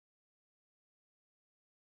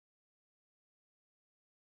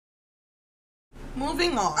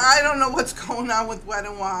Moving on. I don't know what's going on with Wet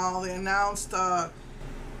n Wild. They announced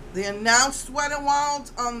Wet n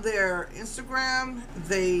Wild on their Instagram.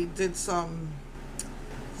 They did some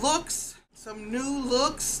looks, some new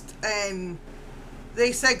looks, and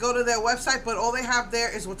they said go to their website, but all they have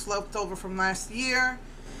there is what's left over from last year.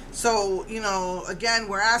 So, again,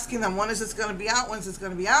 we're asking them, when is this going to be out? When's this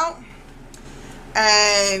going to be out?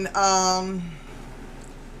 And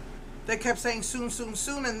they kept saying soon, soon,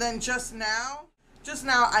 soon. And then just now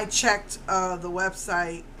I checked the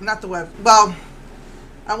website, not the web, well,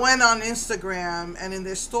 I went on Instagram, and in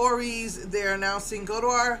their stories, they're announcing, go to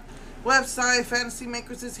our website, Fantasy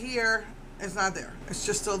Makers is here. It's not there. It's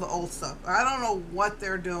just still the old stuff. I don't know what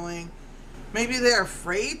they're doing. Maybe they're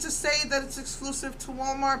afraid to say that it's exclusive to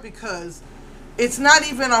Walmart because it's not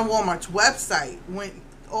even on Walmart's website.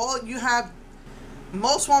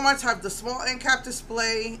 Most Walmarts have the small end cap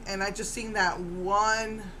display, and I just seen that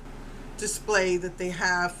one display that they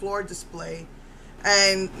have, floor display,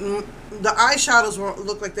 and the eyeshadows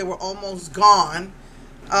look like they were almost gone.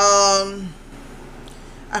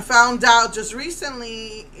 I found out just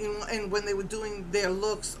recently, when they were doing their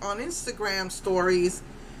looks on Instagram stories,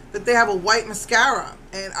 that they have a white mascara,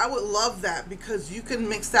 and I would love that because you can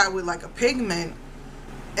mix that with like a pigment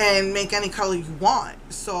and make any color you want.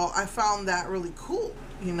 So I found that really cool,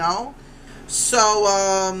 So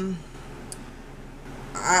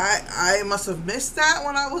I must have missed that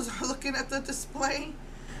when I was looking at the display.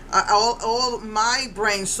 All my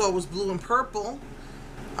brain saw was blue and purple.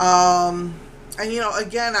 And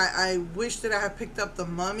again, I wish that I had picked up the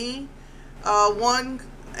Mummy one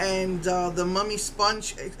and the Mummy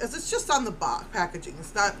sponge. It's just on the box packaging.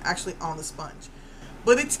 It's not actually on the sponge,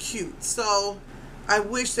 but it's cute. So I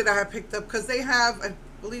wish that I had picked up, because I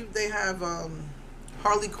believe they have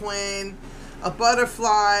Harley Quinn, a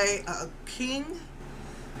butterfly, a king,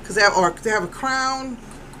 because they have a crown.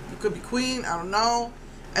 It could be queen. I don't know.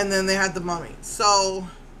 And then they had the Mummy. So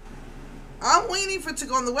I'm waiting for it to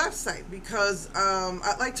go on the website because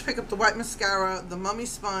I'd like to pick up the white mascara, the Mummy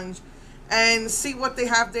sponge, and see what they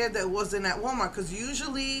have there that wasn't at Walmart. Because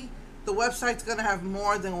usually the website's going to have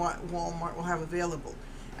more than what Walmart will have available.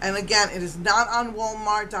 And again, it is not on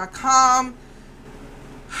Walmart.com.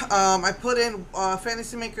 I put in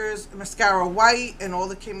Fantasy Makers mascara white, and all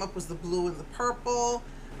that came up was the blue and the purple.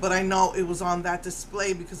 But I know it was on that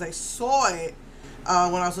display because I saw it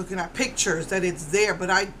when I was looking at pictures that it's there, but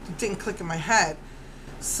I didn't click in my head.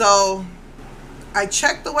 So I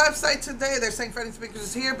checked the website today. They're saying Fantasy Makers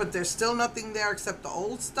is here, but there's still nothing there except the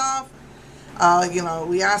old stuff.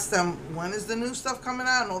 We asked them, when is the new stuff coming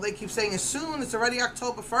out? And all they keep saying is soon. It's already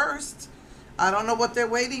October 1st. I don't know what they're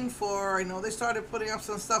waiting for. I know they started putting up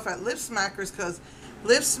some stuff at Lip Smackers, because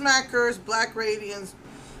Lip Smackers, Black Radiance,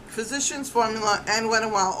 Physicians Formula, and Wet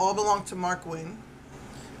n Wild all belong to Mark Wynn.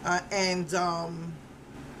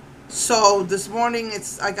 So this morning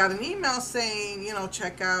I got an email saying,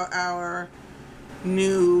 check out our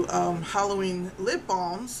new Halloween lip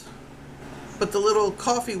balms, but the little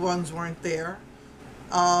coffee ones weren't there.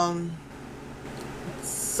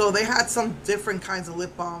 So they had some different kinds of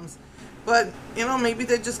lip balms, but maybe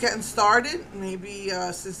they're just getting started. Maybe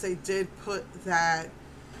since they did put that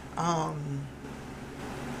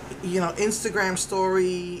Instagram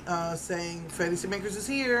story saying Fantasy Makers is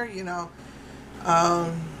here,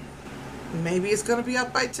 maybe it's going to be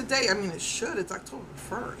up by today. I mean, it should. It's October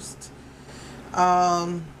 1st.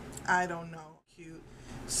 I don't know. Cute.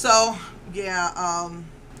 So, yeah,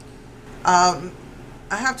 I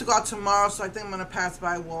have to go out tomorrow, so I think I'm going to pass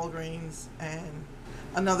by Walgreens and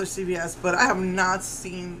another CVS, but I have not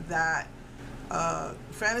seen that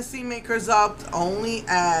Fantasy Makers up, only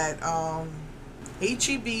at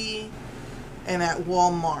HEB and at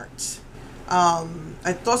Walmart.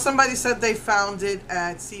 I thought somebody said they found it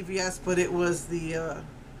at CVS, but it was the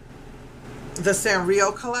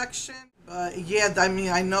Sanrio collection. But yeah, I mean,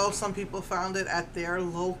 I know some people found it at their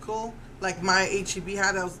local, like my HEB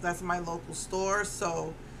had, that's my local store,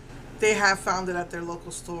 so they have found it at their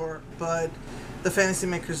local store, but the Fantasy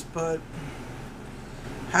Makers, but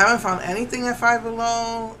haven't found anything at Five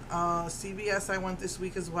Below. CVS I went this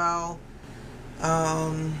week as well.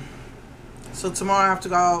 So tomorrow I have to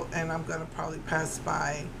go out, and I'm gonna probably pass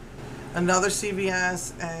by another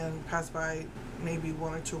CVS and pass by maybe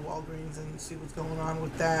one or two Walgreens and see what's going on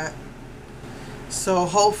with that. So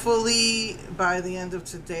hopefully by the end of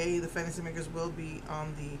today, the Fantasy Makers will be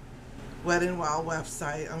on the Wet n Wild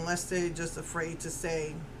website, unless they're just afraid to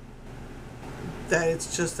say that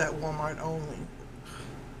it's just at Walmart only.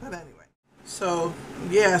 But anyway, so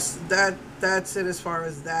yes, that's it as far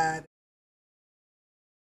as that.